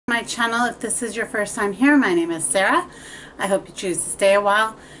my channel. If this is your first time here, my name is Sarah. I hope you choose to stay a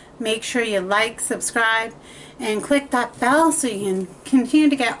while. Make sure you like, subscribe, and click that bell so you can continue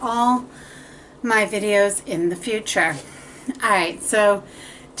to get all my videos in the future. Alright, so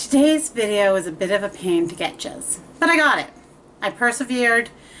today's video is a bit of a pain to get just, but I got it. I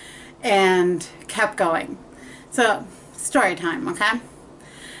persevered and kept going. So, story time, okay?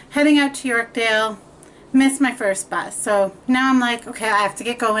 Heading out to Yorkdale, missed my first bus. So now I'm like, okay, I have to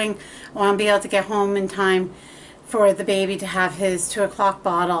get going. I want to be able to get home in time for the baby to have his 2 o'clock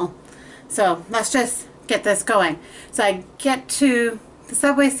bottle. So let's just get this going. So I get to the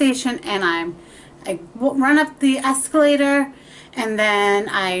subway station and I run up the escalator, and then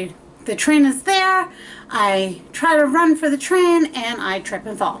the train is there. I try to run for the train and I trip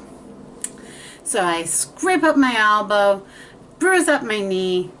and fall. So I scrape up my elbow, bruise up my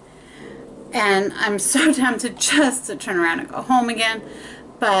knee, and I'm so tempted just to turn around and go home again,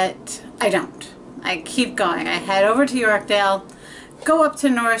 but I don't. I keep going. I head over to Yorkdale, go up to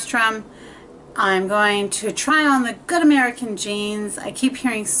Nordstrom. I'm going to try on the Good American jeans. I keep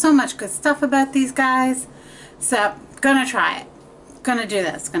hearing so much good stuff about these guys, so gonna try it. Gonna do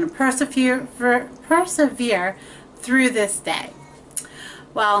this. Gonna persevere through this day.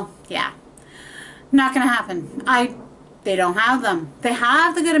 Well, yeah, not gonna happen. They don't have them. They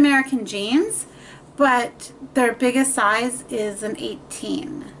have the Good American jeans, but their biggest size is an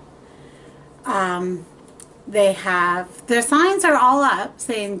 18. Their signs are all up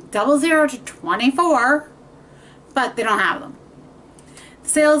saying 00 to 24, but they don't have them. The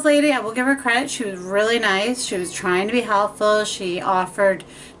sales lady, I will give her credit, she was really nice. She was trying to be helpful. She offered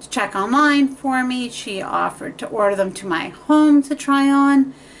to check online for me. She offered to order them to my home to try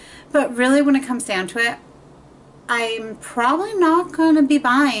on. But really, when it comes down to it, I'm probably not going to be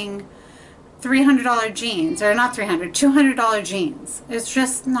buying $300 jeans, or not $300, $200 jeans. It's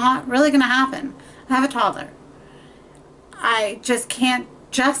just not really going to happen. I have a toddler. I just can't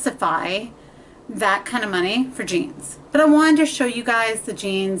justify that kind of money for jeans. But I wanted to show you guys the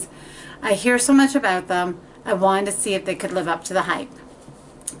jeans. I hear so much about them. I wanted to see if they could live up to the hype.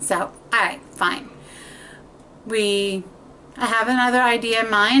 So, alright, fine. I have another idea in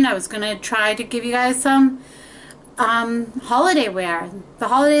mind. I was going to try to give you guys some holiday wear. The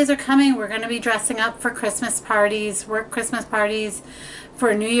holidays are coming. We're going to be dressing up for Christmas parties, work Christmas parties,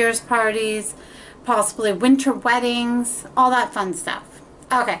 for New Year's parties, possibly winter weddings, all that fun stuff.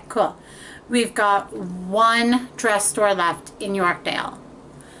 Okay, cool. We've got one dress store left in Yorkdale.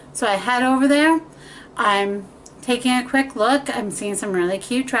 So I head over there. I'm taking a quick look. I'm seeing some really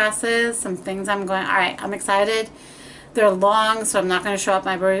cute dresses, some things I'm going, alright, I'm excited. They're long, so I'm not going to show up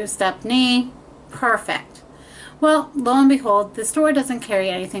my bruised up knee. Perfect. Well, lo and behold, the store doesn't carry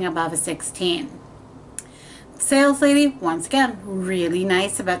anything above a 16. The sales lady, once again, really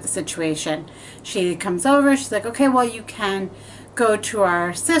nice about the situation. She comes over, she's like, okay, well, you can go to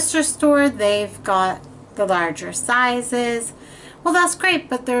our sister store. They've got the larger sizes. Well, that's great,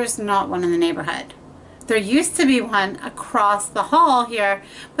 but there's not one in the neighborhood. There used to be one across the hall here,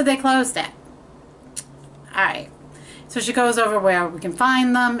 but they closed it. Alright. So she goes over where we can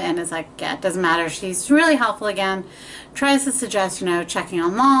find them, and is like, yeah, it doesn't matter. She's really helpful again. Tries to suggest, checking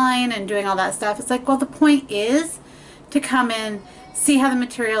online and doing all that stuff. It's like, well, the point is to come in, see how the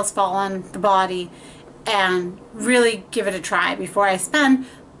materials fall on the body, and really give it a try before I spend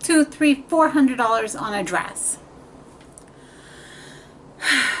 $200, $300, $400 on a dress.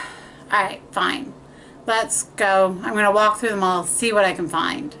 Alright, fine. Let's go. I'm going to walk through them all, see what I can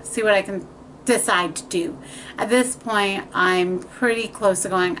find, see what I can decide to do. At this point, I'm pretty close to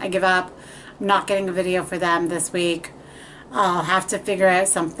going, I give up. I'm not getting a video for them this week. I'll have to figure out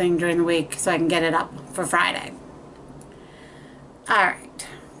something during the week so I can get it up for Friday. Alright,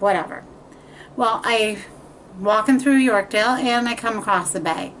 whatever. Well, I'm walking through Yorkdale and I come across the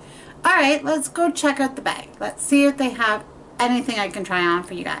bay. Alright, let's go check out the bay. Let's see if they have anything I can try on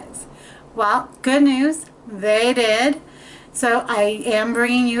for you guys. Well, good news, they did. So I am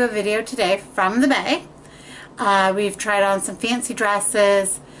bringing you a video today from the bay. We've tried on some fancy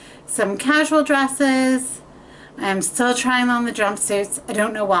dresses, some casual dresses. I'm still trying on the jumpsuits. I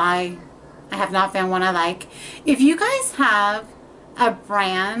don't know why. I have not found one I like. If you guys have a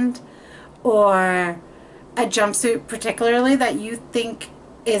brand or a jumpsuit particularly that you think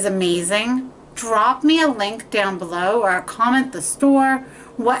is amazing, drop me a link down below or comment the store,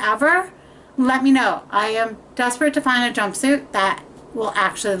 whatever. Let me know. I am desperate to find a jumpsuit that will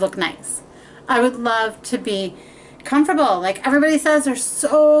actually look nice. I would love to be comfortable. Like everybody says, they're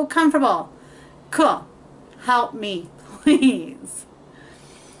so comfortable. Cool. Help me, please.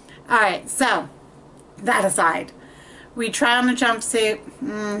 Alright, so that aside, We try on a jumpsuit.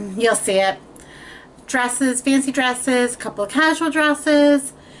 You'll see it. Dresses, fancy dresses, a couple of casual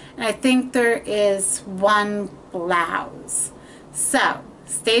dresses, and I think there is one blouse. So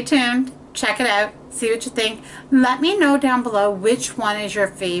stay tuned, check it out, see what you think. Let me know down below which one is your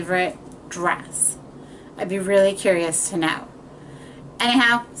favorite dress. I'd be really curious to know.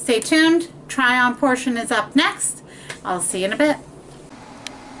 Anyhow, stay tuned. Try on portion is up next. I'll see you in a bit.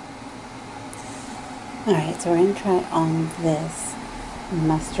 Alright, so we're going to try on this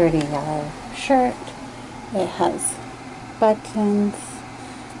mustardy yellow shirt. It has buttons.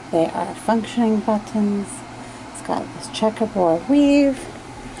 They are functioning buttons. It's got this checkerboard weave.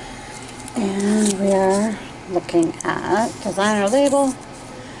 And we are looking at designer label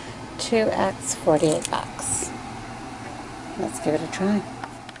 2X, 48 bucks. Let's give it a try.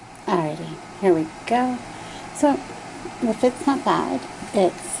 Alrighty, here we go. So the fit's not bad.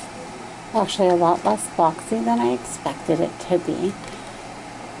 It's actually a lot less boxy than I expected it to be.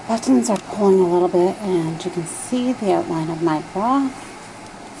 Buttons are pulling a little bit, and you can see the outline of my bra.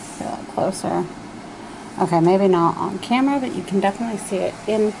 Get a little closer. Okay, maybe not on camera, but you can definitely see it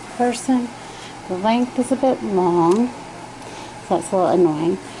in person. The length is a bit long, so that's a little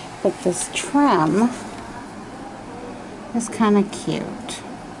annoying. But this trim is kind of cute.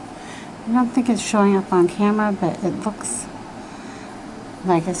 I don't think it's showing up on camera, but it looks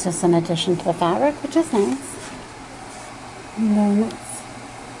like it's just an addition to the fabric, which is nice. And then it's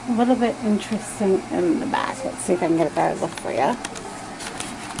a little bit interesting in the back. Let's see if I can get a better look for you.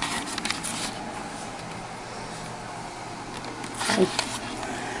 Okay.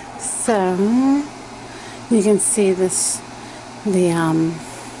 So you can see this, the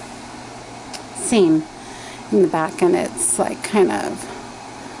seam in the back, and it's like kind of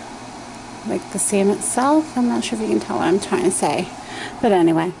like the seam itself. I'm not sure if you can tell what I'm trying to say, but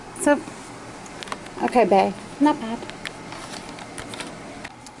anyway, so okay, babe, not bad.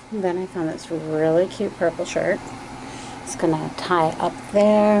 And then I found this really cute purple shirt. It's gonna tie up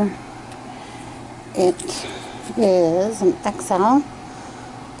there. It is an XL,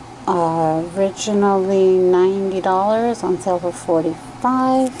 originally $90, on sale for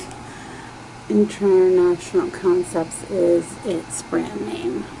 $45. International Concepts is its brand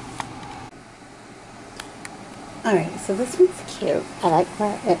name. Alright, so this one's cute. I like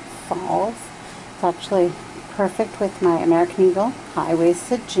where it falls. It's actually perfect with my American Eagle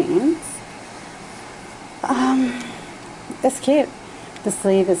high-waisted jeans. It's cute. The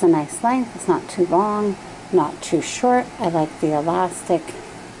sleeve is a nice length. It's not too long, not too short. I like the elastic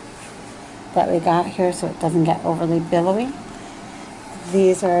that we got here so it doesn't get overly billowy.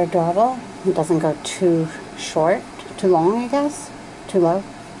 These are adorable. It doesn't go too short, too long, I guess. Too low,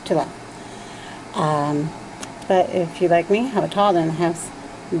 too low. But if you like me, have a toddler in the house,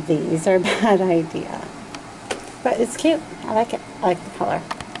 these are a bad idea. But it's cute. I like it. I like the color.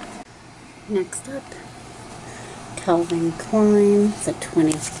 Next up, Calvin Klein. It's a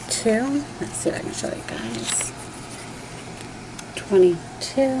 22. Let's see if I can show you guys.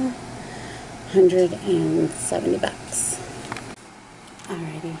 22, 170 bucks.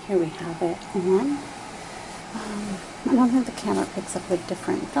 Alrighty, here we have it on. I don't think the camera picks up a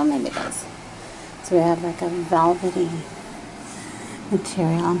different, oh maybe it does. So we have like a velvety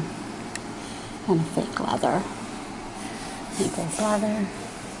material and a fake leather. It goes leather,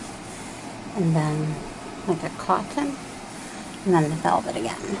 and then like a cotton, and then the velvet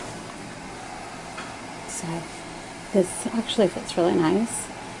again. So this actually fits really nice.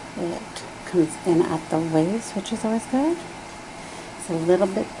 It comes in at the waist, which is always good. It's a little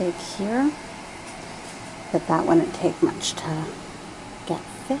bit big here, but that wouldn't take much to get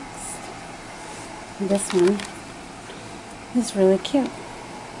fixed. This one is really cute.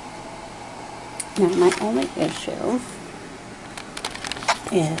 Now my only issue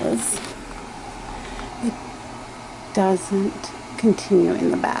is it doesn't continue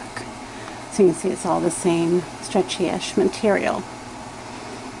in the back. So you can see it's all the same stretchy-ish material.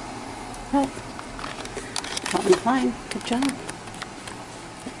 But Calvin Klein, good job.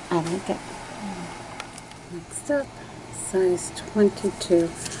 I like it. Next up, size 22,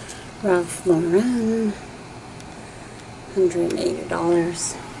 Ralph Lauren,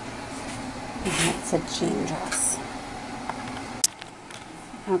 $180. And it's a jean dress.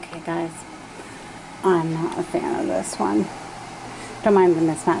 Okay guys, I'm not a fan of this one. Don't mind the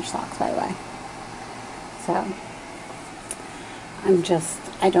mismatched socks, by the way. So,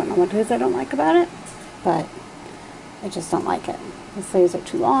 I don't know what it is I don't like about it, but I just don't like it. The sleeves are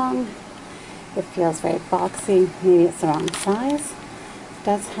too long. It feels very boxy. Maybe it's the wrong size. It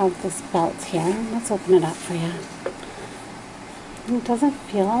does have this belt here. Let's open it up for you. And it doesn't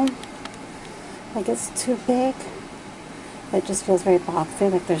feel like it's too big. It just feels very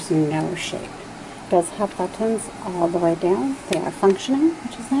boxy, like there's no shape. It does have buttons all the way down. They are functioning,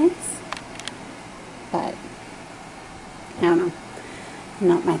 which is nice. But, I don't know.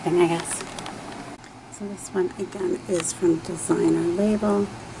 Not my thing, I guess. So this one, again, is from Designer Label.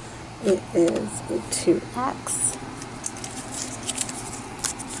 It is a 2X.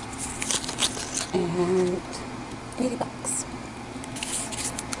 And $80.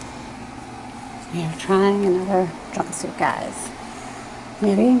 We are trying another jumpsuit, guys.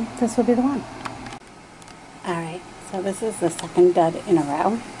 Maybe this will be the one. Alright, so this is the second dud in a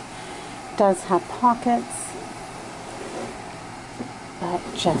row. It does have pockets, but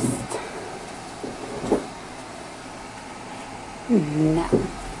just no.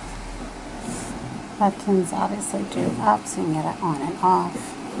 Buttons obviously do up so you can get it on and off.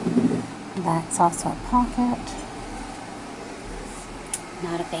 That's also a pocket.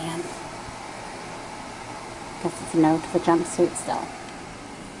 Not a fan. Guess it's a no to the jumpsuit still.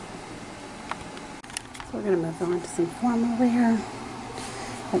 So we're going to move on to some formal wear.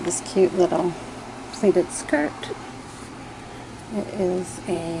 Got this cute little pleated skirt. It is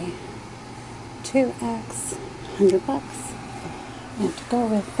a 2X, $100. And to go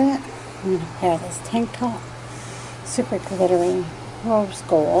with it, I'm going to pair this tank top. Super glittery rose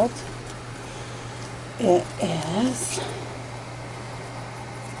gold. It is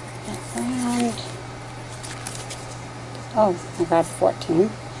around, oh, I grabbed 14.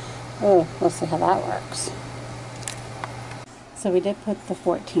 Oh, we'll see how that works. So we did put the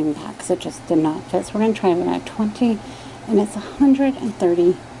 14 back because it just did not fit. So we're going to try it at 20, and it's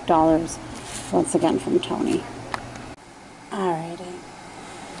 $130 once again from Tony. Alrighty.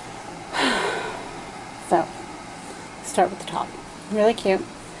 So, start with the top. Really cute.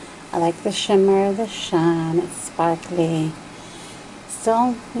 I like the shimmer, the shine, it's sparkly.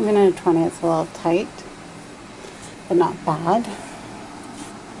 Still, even at a 20, it's a little tight, but not bad.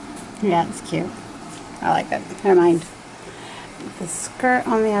 Yeah, it's cute. I like it. Never mind. The skirt,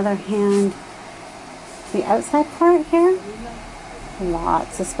 on the other hand, the outside part here,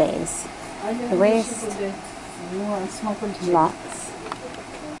 lots of space. The waist, lots.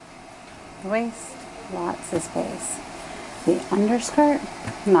 The waist, lots of space. The underskirt,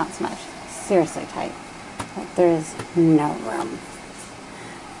 not so much. Seriously tight. Like there is no room.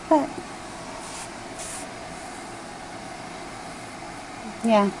 But,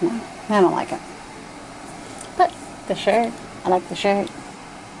 yeah, no, I don't like it. But the shirt, I like the shirt.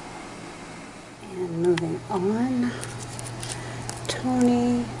 And moving on,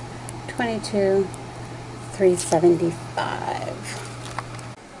 Tony, 22, $375.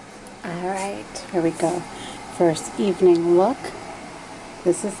 Alright, here we go. First evening look.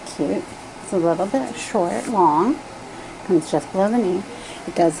 This is cute. It's a little bit short, long. Comes just below the knee.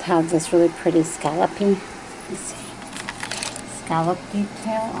 It does have this really pretty scallopy, let's see, scallop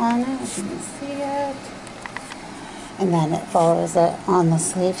detail on it, if you can see it. And then it follows it on the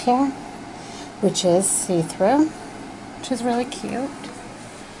sleeve here, which is see-through, which is really cute.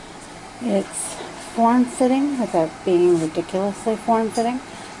 It's form-fitting without being ridiculously form-fitting.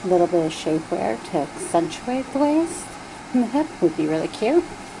 A little bit of shapewear to accentuate the waist and the hip would be really cute.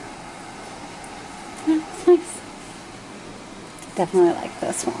 Yeah, it's nice. Definitely like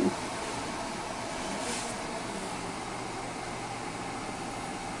this one.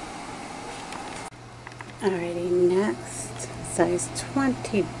 Alrighty, next, size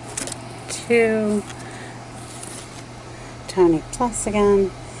 22, Tony Plus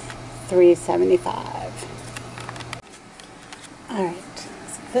again, $375. Alright.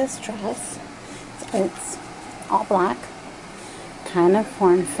 This dress, it's all black, kind of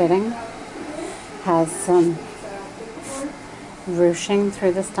form-fitting, has some ruching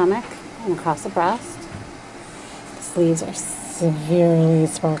through the stomach and across the breast. The sleeves are severely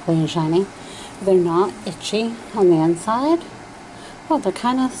sparkly and shiny. They're not itchy on the inside. Well, they're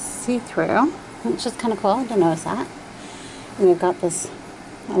kind of see-through, which is kind of cool. I didn't notice that. And they've got this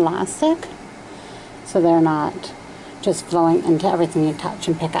elastic, so they're not just flowing into everything you touch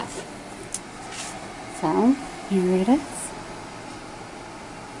and pick up. So, here it is.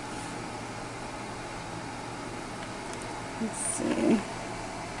 Let's see.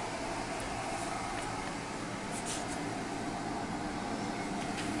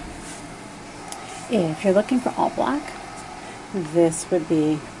 If you're looking for all black, this would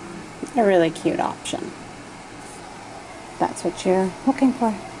be a really cute option. That's what you're looking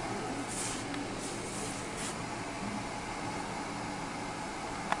for.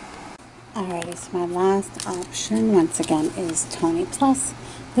 Alrighty, so my last option, once again, is Tony Plus.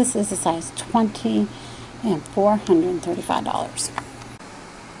 This is a size 20 and $435.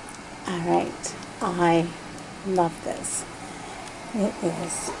 Alright, I love this. It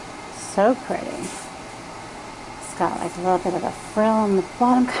is so pretty. It's got like a little bit of a frill on the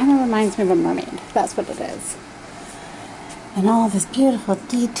bottom. Kind of reminds me of a mermaid. That's what it is. And all this beautiful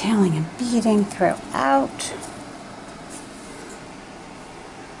detailing and beading throughout.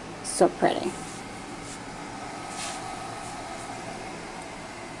 So pretty.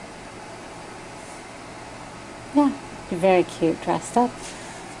 Yeah, be very cute dressed up.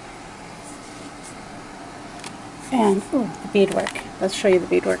 And, ooh, the beadwork. Let's show you the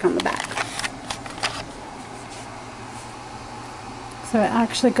beadwork on the back. So it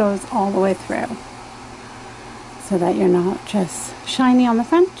actually goes all the way through. So that you're not just shiny on the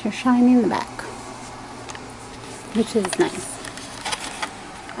front, you're shiny in the back. Which is nice.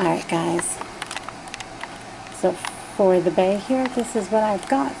 Alright guys. So for the bay here, this is what I've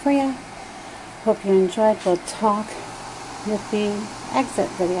got for you. Hope you enjoyed. We'll talk with the exit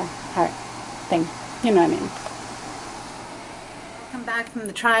video part thing. You know what I mean. Welcome back from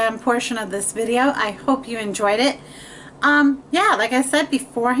the try-on portion of this video. I hope you enjoyed it. Yeah, like I said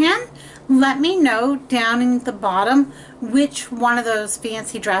beforehand, let me know down in the bottom which one of those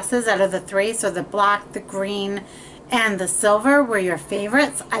fancy dresses out of the three, so the black, the green, and the silver, were your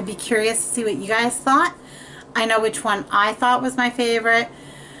favorites. I'd be curious to see what you guys thought. I know which one I thought was my favorite.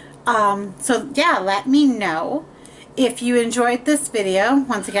 So yeah, let me know. If you enjoyed this video,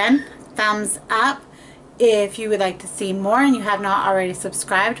 once again, thumbs up. If you would like to see more and you have not already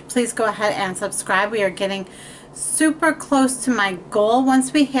subscribed, please go ahead and subscribe. We are getting super close to my goal.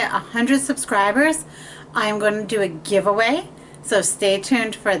 Once we hit 100 subscribers, I'm going to do a giveaway, so stay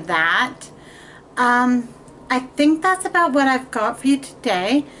tuned for that. I think that's about what I've got for you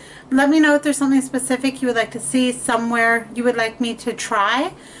today. Let me know if there's something specific you would like to see, somewhere you would like me to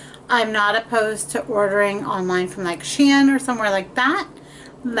try. I'm not opposed to ordering online from like Shein or somewhere like that.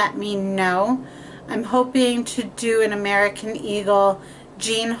 Let me know. I'm hoping to do an American Eagle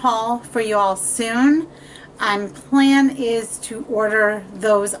jean haul for you all soon. Plan is to order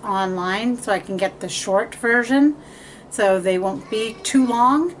those online so I can get the short version so they won't be too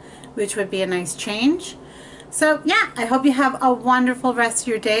long, which would be a nice change. So yeah, I hope you have a wonderful rest of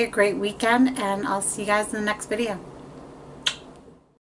your day, a great weekend, and I'll see you guys in the next video.